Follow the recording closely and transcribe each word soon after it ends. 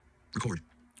Record.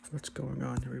 What's going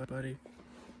on, everybody?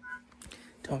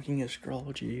 Talking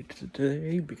astrology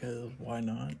today because why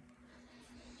not?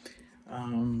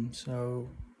 So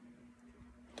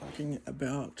talking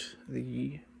about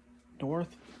the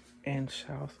North and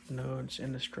South nodes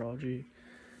in astrology,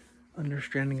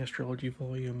 Understanding Astrology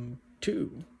Volume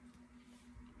 2,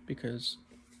 because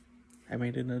I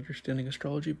made an Understanding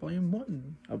Astrology Volume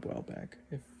 1 a while back,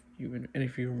 if you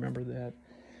remember that.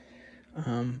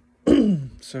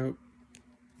 So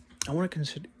I want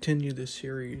to continue this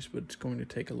series, but it's going to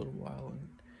take a little while, and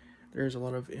there's a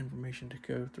lot of information to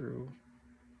go through,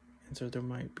 and so there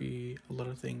might be a lot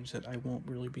of things that I won't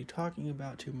really be talking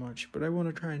about too much, but I want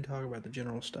to try and talk about the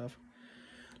general stuff.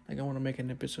 Like, I want to make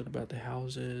an episode about the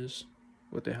houses,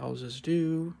 what the houses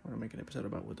do. I want to make an episode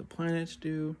about what the planets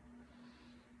do,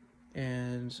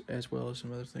 and as well as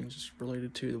some other things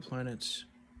related to the planets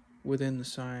within the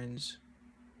signs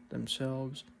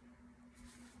themselves.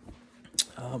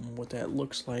 What that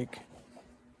looks like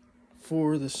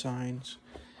for the signs,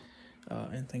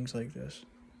 and things like this.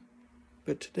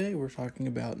 But today we're talking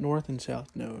about North and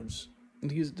South nodes.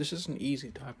 This is an easy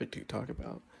topic to talk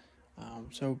about.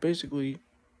 So basically,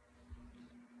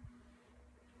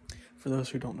 for those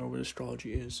who don't know what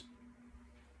astrology is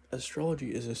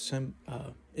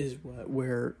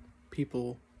where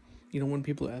people, when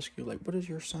people ask you, like, what is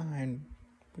your sign?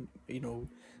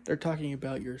 They're talking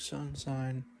about your sun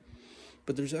sign,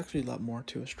 but there's actually a lot more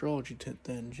to astrology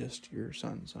than just your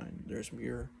sun sign. There's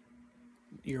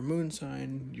your moon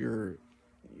sign,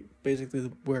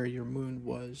 basically where your moon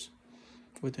was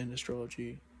within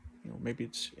astrology. Maybe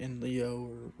it's in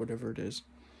Leo or whatever it is,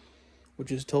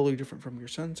 which is totally different from your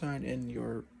sun sign, and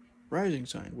your rising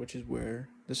sign, which is where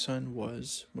the sun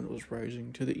was when it was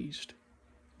rising to the east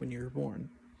when you were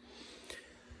born.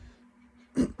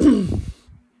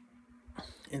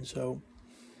 And so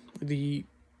the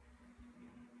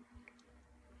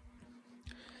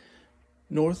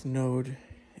North Node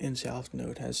and South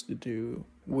Node has to do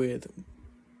with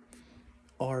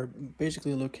are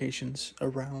basically locations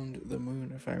around the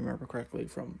moon, if I remember correctly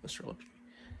from astrology.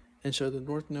 And so the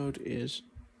North Node is,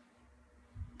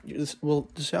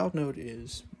 the South Node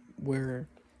is where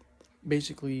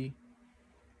basically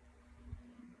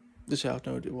the South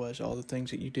Node was all the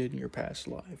things that you did in your past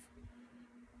life,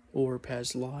 or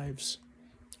past lives,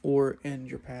 or in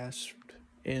your past,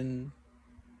 in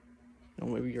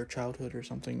maybe your childhood or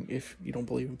something, if you don't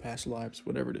believe in past lives,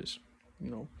 whatever it is,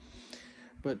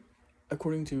 But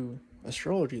according to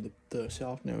astrology, the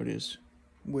South Node is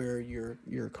where your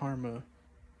karma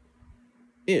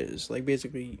is. Like,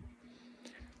 basically,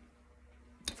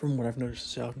 from what I've noticed, the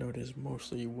South Node is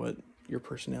mostly what your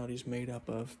personality is made up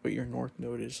of, but your North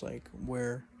Node is like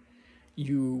where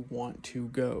you want to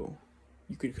go.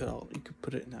 You could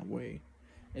put it in that way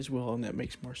as well, and that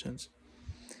makes more sense.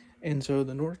 And so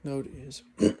the North Node is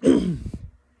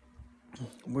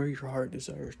where your heart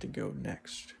desires to go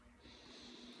next.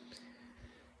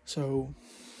 So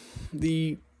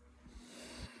the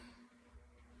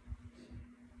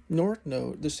North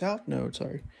Node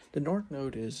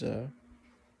is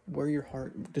where your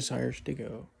heart desires to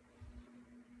go.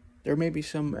 There may be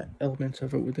some elements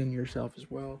of it within yourself as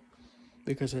well,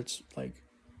 because it's like,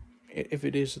 if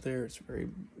it is there,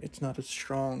 it's not as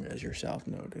strong as your South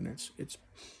Node, and it's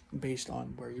based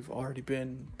on where you've already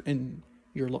been in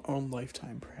your own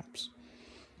lifetime, perhaps.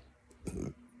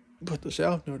 But the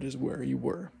South Node is where you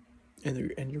were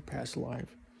in your past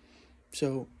life.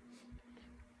 So,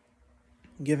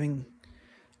 giving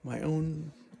my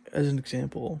own as an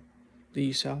example,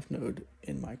 the South Node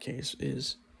in my case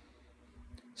is,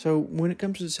 so when it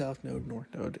comes to the South Node,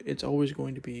 North Node, it's always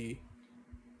going to be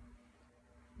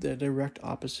the direct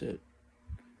opposite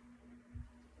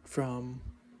from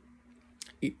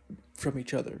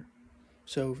each other.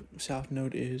 So South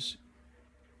Node is,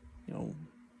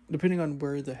 depending on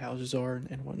where the houses are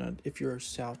and whatnot, if your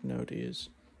South Node is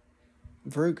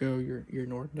Virgo, your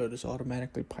North Node is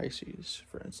automatically Pisces,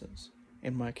 for instance.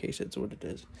 In my case, it's what it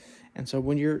is. And so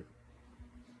when you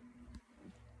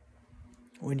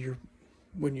look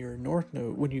at your North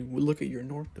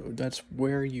Node, that's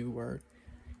where you are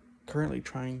currently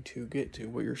trying to get to,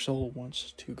 where your soul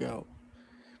wants to go.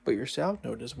 But your South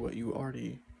Node is what you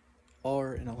already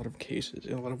are in a lot of cases,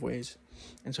 in a lot of ways.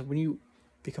 And so when you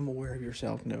become aware of your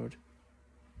South Node,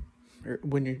 or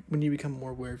when you become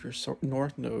more aware of your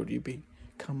North Node, you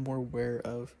become more aware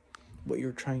of what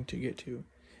you're trying to get to.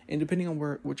 And depending on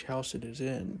which house it is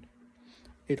in,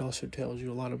 it also tells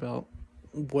you a lot about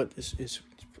what this is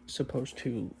supposed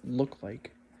to look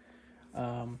like.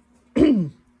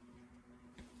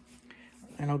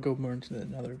 And I'll go more into that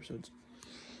in other episodes.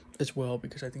 as well,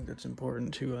 because I think that's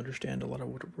important to understand a lot of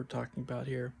what we're talking about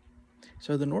here.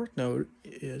 So the North Node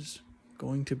is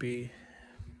going to be,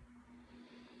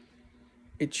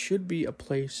 it should be a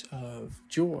place of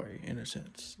joy in a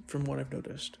sense, from what I've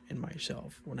noticed in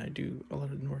myself when I do a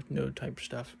lot of North Node type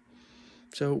stuff.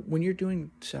 So when you're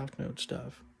doing South Node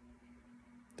stuff,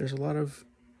 there's a lot of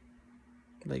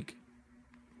like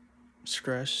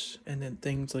stress and then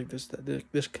things like this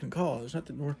that this can cause. Not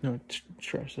that North Node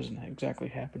stress doesn't exactly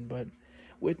happen, but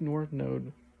with North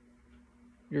Node,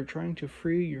 you're trying to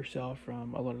free yourself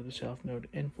from a lot of the South Node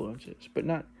influences, but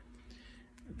not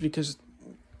because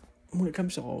when it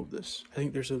comes to all of this, I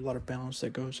think there's a lot of balance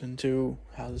that goes into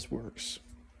how this works.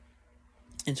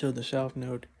 And so the South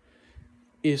Node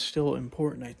is still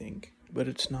important, I think, but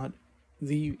it's not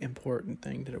the important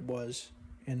thing that it was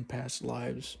in past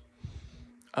lives.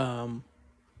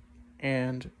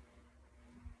 And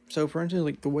so, for instance,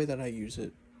 like the way that I use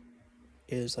it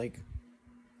is like,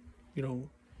 you know,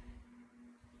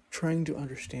 trying to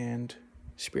understand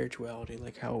spirituality,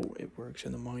 like how it works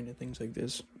in the mind and things like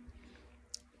this.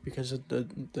 Because of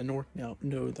the North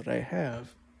Node that I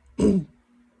have,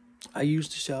 I use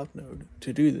the South Node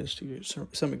to do this to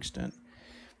some extent,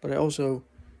 but I also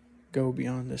go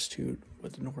beyond this to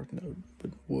what the North Node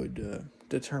would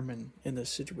determine in this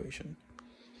situation.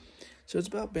 So it's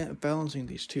about balancing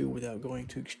these two without going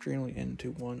too extremely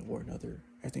into one or another.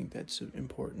 I think that's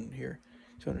important here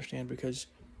to understand, because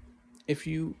if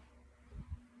you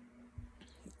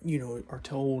are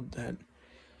told that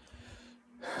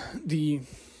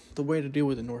the way to deal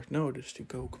with the North Node is to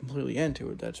go completely into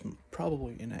it, that's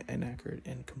probably inaccurate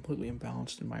and completely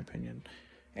imbalanced in my opinion.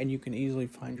 And you can easily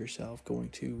find yourself going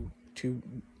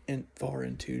far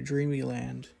into dreamy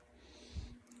land.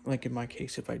 Like in my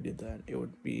case, if I did that, it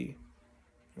would be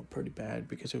pretty bad,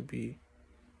 because it would be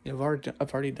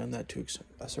I've already done that to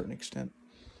a certain extent.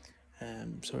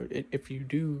 So if you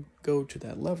do go to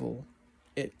that level,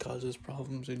 it causes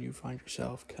problems, and you find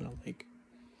yourself kind of like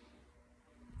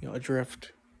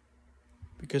adrift,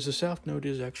 because the South Node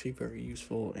is actually very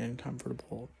useful and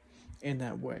comfortable in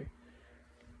that way.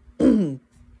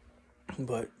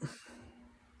 But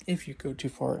if you go too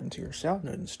far into your South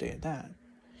Node and stay at that,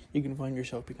 you can find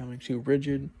yourself becoming too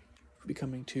rigid,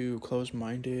 becoming too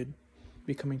close-minded,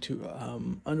 becoming too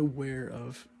unaware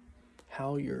of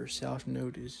how your South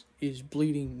Node is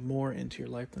bleeding more into your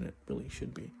life than it really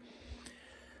should be.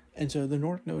 And so the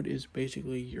North Node is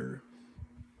basically your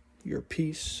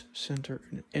peace center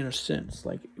in a sense.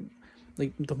 Like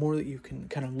the more that you can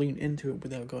kind of lean into it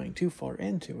without going too far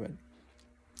into it,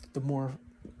 the more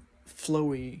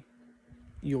flowy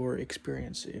your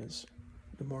experience is,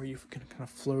 the more you can kind of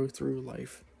flow through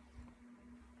life.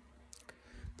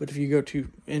 But if you go to,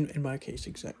 in my case,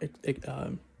 but it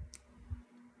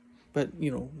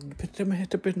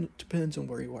depends on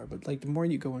where you are. But like the more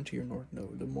you go into your North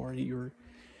Node, the more you're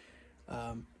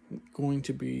going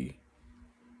to be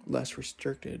less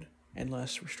restricted and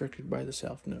less restricted by the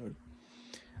South Node.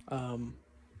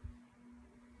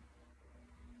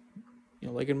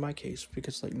 Like in my case,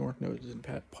 because like North Node is in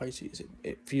Pisces,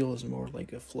 it feels more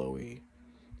like a flowy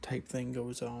type thing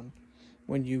goes on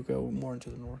when you go more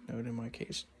into the North Node in my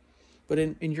case. But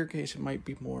in your case, it might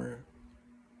be more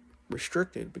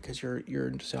restricted because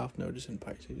your South Node is in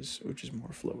Pisces, which is more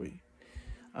flowy.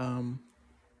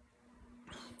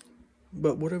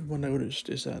 But what I've noticed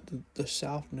is that the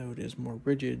South Node is more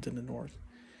rigid than the North.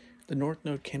 The North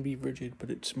Node can be rigid, but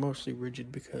it's mostly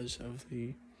rigid because of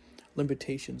the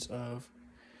limitations of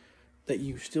that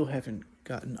you still haven't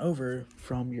gotten over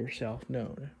from your South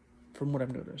Node, from what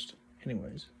I've noticed,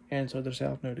 anyways. And so the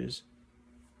South Node is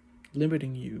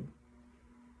limiting you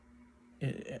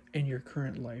in your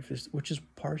current life, which is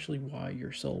partially why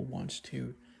your soul wants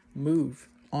to move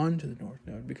onto the North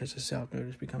Node, because the South Node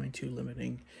is becoming too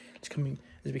limiting. It's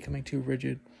becoming too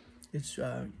rigid. It's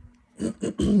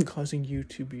causing you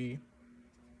to be,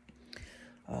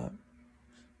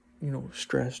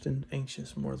 stressed and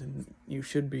anxious more than you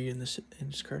should be in this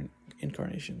current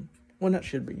incarnation. Well, not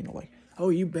should be. Like, oh,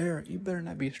 you better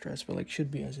not be stressed, but like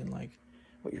should be, as in like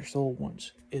what your soul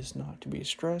wants is not to be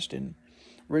stressed and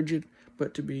rigid,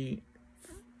 but to be,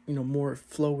 more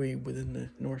flowy within the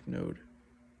North Node,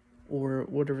 or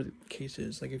whatever the case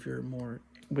is. Like if you're more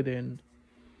within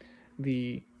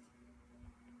the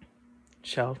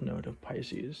South Node of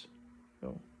Pisces,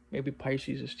 so maybe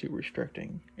Pisces is too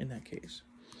restricting in that case.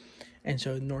 And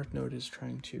so the North Node is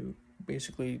trying to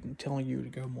basically telling you to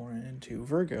go more into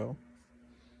Virgo,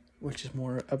 which is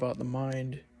more about the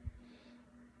mind,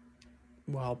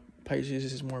 while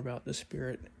Pisces is more about the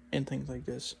spirit and things like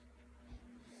this.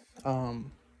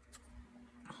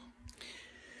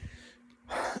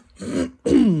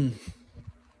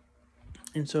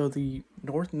 And so the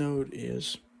North Node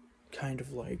is kind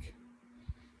of like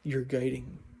your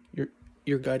guiding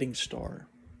your guiding star.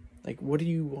 Like, what do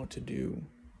you want to do?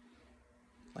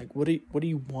 Like, what do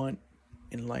you want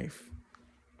in life?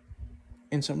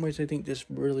 In some ways, I think this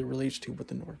really relates to what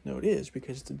the North Node is,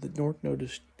 because the North Node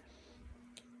is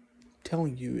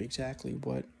telling you exactly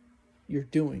what you're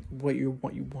doing, what you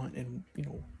want, and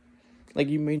like,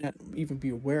 you may not even be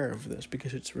aware of this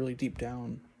because it's really deep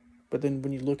down. But then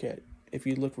when you if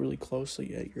you look really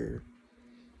closely at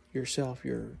yourself,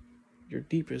 your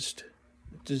deepest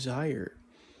desire,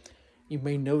 you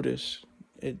may notice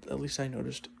it. At least I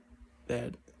noticed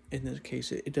that in this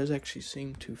case, it does actually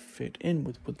seem to fit in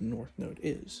with what the North Node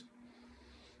is.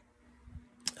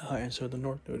 And so the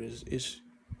North Node is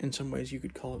in some ways you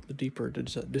could call it the deeper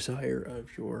desire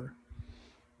of your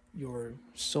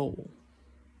soul,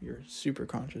 your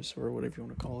superconscious, or whatever you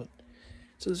want to call it.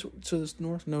 So this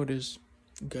North Node is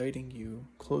guiding you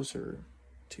closer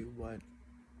to what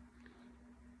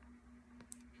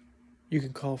you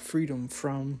can call freedom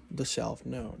from the South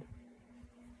Node.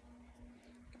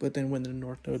 But then when the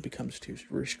North Node becomes too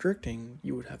restricting,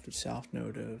 you would have the South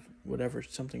Node of whatever,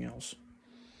 something else.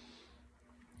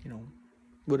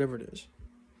 Whatever it is.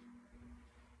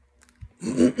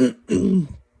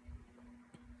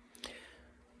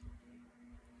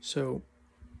 So,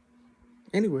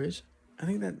 anyways, I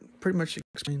think that pretty much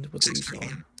explains what these are.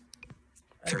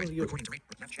 I don't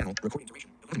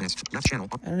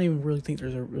even really think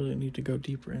there's a really need to go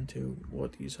deeper into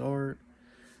what these are.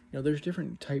 There's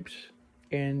different types,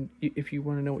 and if you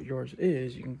want to know what yours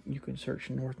is, you can search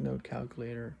North Node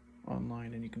calculator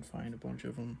online, and you can find a bunch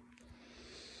of them,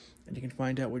 and you can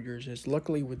find out what yours is.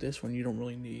 Luckily, with this one, you don't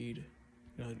really need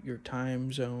your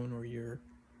time zone or your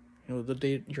the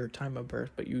date, your time of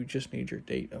birth, but you just need your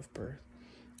date of birth,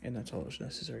 and that's all that's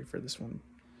necessary for this one,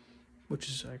 which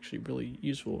is actually really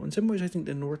useful. In some ways, I think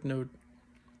the North Node,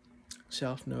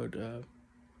 South Node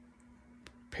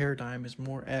paradigm is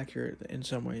more accurate in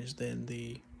some ways than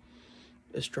the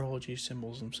astrology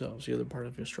symbols themselves. The other part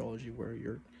of astrology, where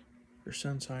your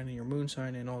sun sign and your moon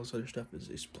sign and all this other stuff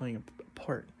is playing a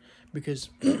part, because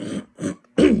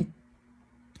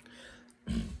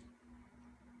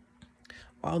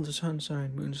while the sun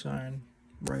sign, moon sign,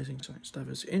 rising sign stuff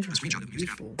is interesting and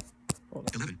useful.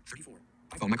 11:34.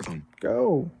 iPhone microphone.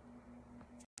 Go.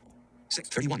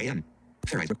 6:31 a.m.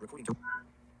 Recording.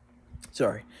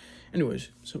 Sorry. Anyways,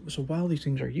 so while these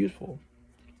things are useful,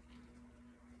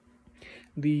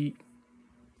 the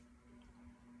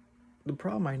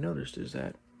problem I noticed is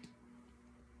that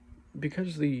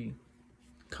because the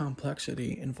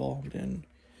complexity involved in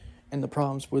and the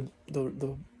problems with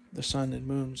the sun and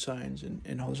moon signs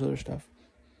and all this other stuff,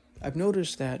 I've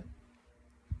noticed that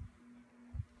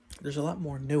there's a lot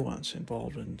more nuance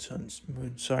involved in sun's,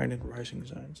 moon sign, and rising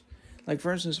signs. Like,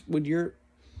 for instance,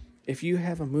 if you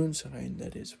have a moon sign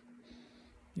that is,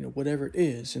 whatever it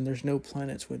is, and there's no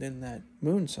planets within that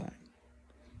moon sign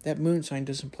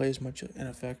doesn't play as much an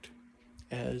effect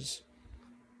as,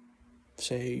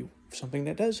 say, something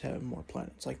that does have more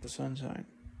planets, like the sun sign,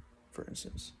 for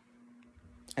instance.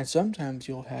 And sometimes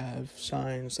you'll have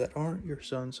signs that aren't your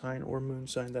sun sign or moon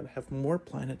sign that have more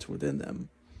planets within them.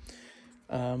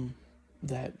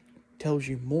 That tells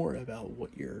you more about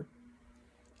what your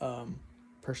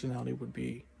personality would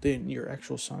be than your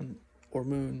actual sun or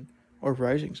moon or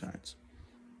rising signs.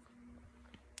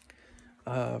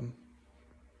 But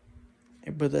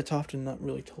that's often not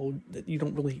really told. That you're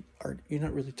not really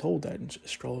told that in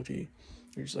astrology.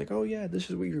 You're just like, oh yeah, this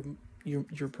is what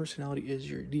your personality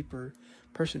is, your deeper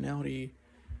personality,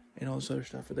 and all this other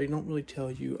stuff. But they don't really tell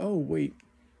you, oh wait,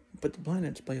 but the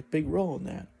planets play a big role in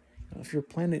that. If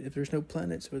there's no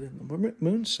planets within the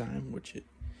moon sign, which it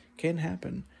can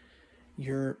happen,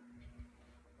 you're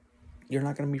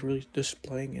not going to be really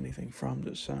displaying anything from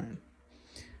the sign.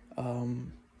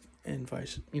 And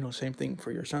same thing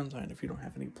for your sun sign. If you don't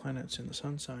have any planets in the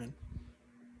sun sign,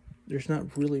 there's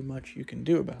not really much you can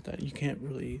do about that. You can't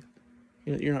really,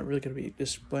 you're not really going to be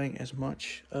displaying as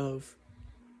much of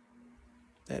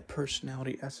that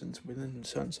personality essence within the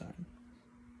sun sign.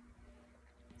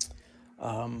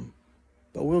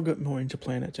 But we'll get more into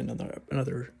planets in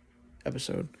another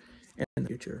episode in the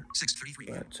future. 6:33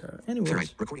 a.m. But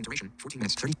anyways, recording duration 14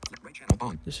 minutes 30. Right channel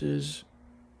on. This is.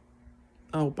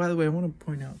 Oh, by the way, I want to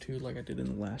point out too, like I did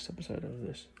in the last episode of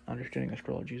this Understanding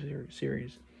Astrology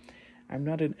series, I'm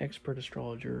not an expert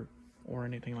astrologer or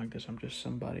anything like this. I'm just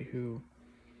somebody who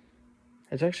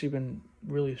has actually been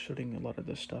really studying a lot of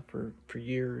this stuff for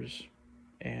years,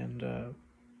 and I'm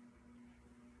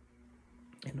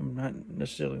not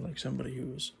necessarily like somebody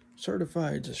who's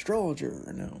certified astrologer.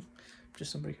 No,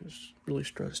 just somebody who's really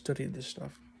studied this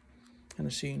stuff and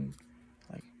has seen,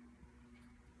 like,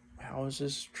 how is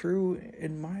this true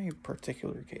in my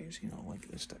particular case? Like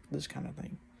this kind of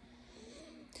thing.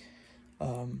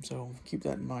 So keep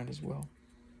that in mind as well.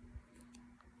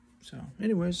 So,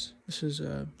 anyways, this is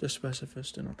the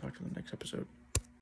Specifist, and I'll talk to you in the next episode.